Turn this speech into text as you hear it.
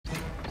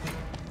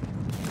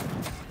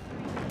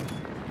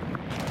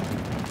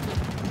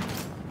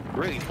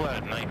really pull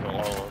out a knife and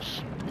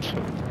walls.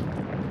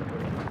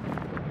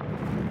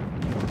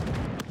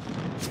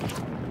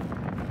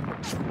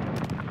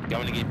 Y'all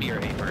wanna get B or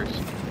A first?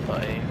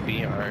 A,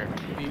 B, or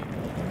B.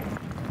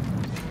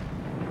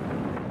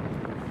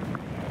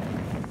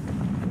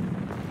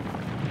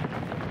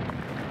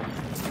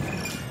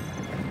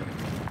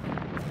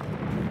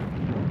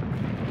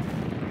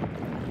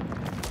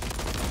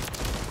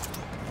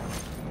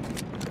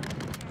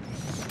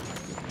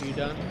 You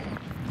done?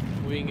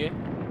 Moving it.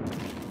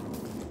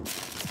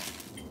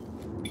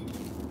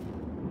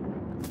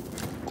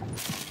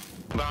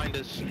 behind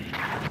us.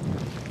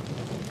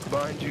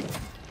 Behind you.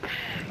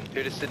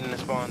 They're just sitting in the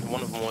spawn.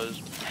 One of them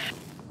was.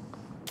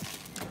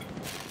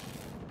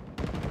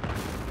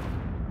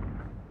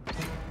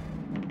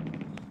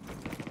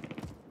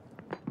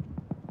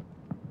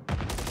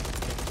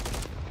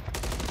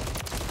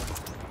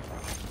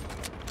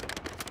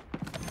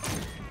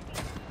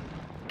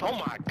 Oh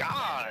my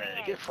god!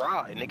 Get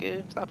fried,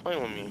 nigga. Stop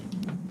playing with me.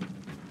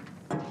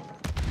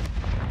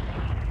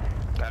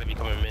 Gotta be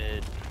coming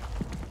mid.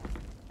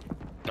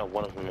 No,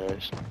 one of them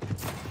is.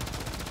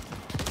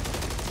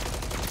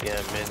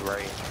 Yeah, mid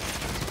right.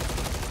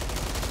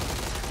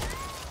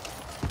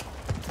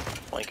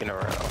 Flanking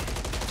around.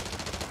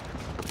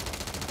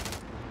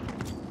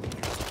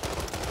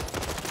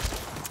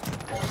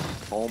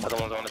 Oh, other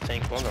one's on the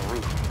tank, one's on the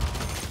roof.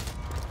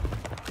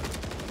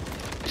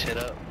 Just hit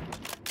up.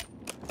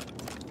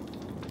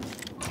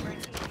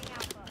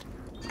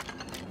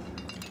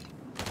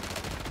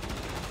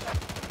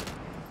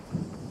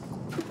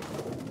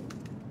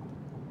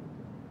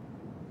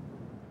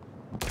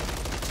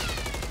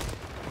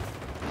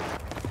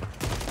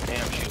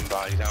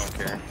 Bodies, I don't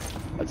care.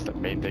 That's the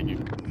main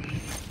thing.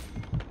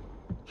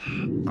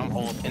 I'm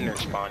all in their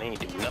spawn, he ain't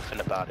do nothing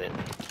about it.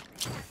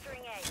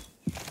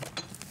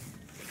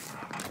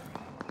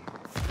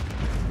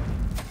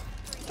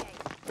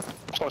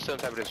 Just want to sit on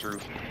top of this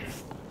roof.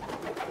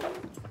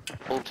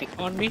 Whole team.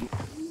 On me?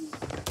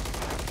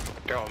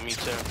 They're on me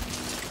too.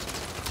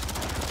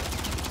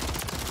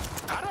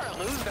 How do I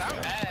lose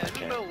that?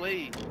 There's no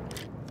way.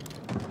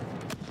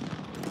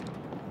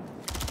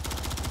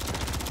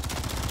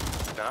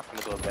 I'm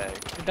gonna go back.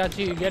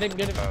 Itachi, get him,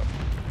 get him.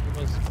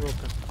 It was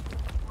broken.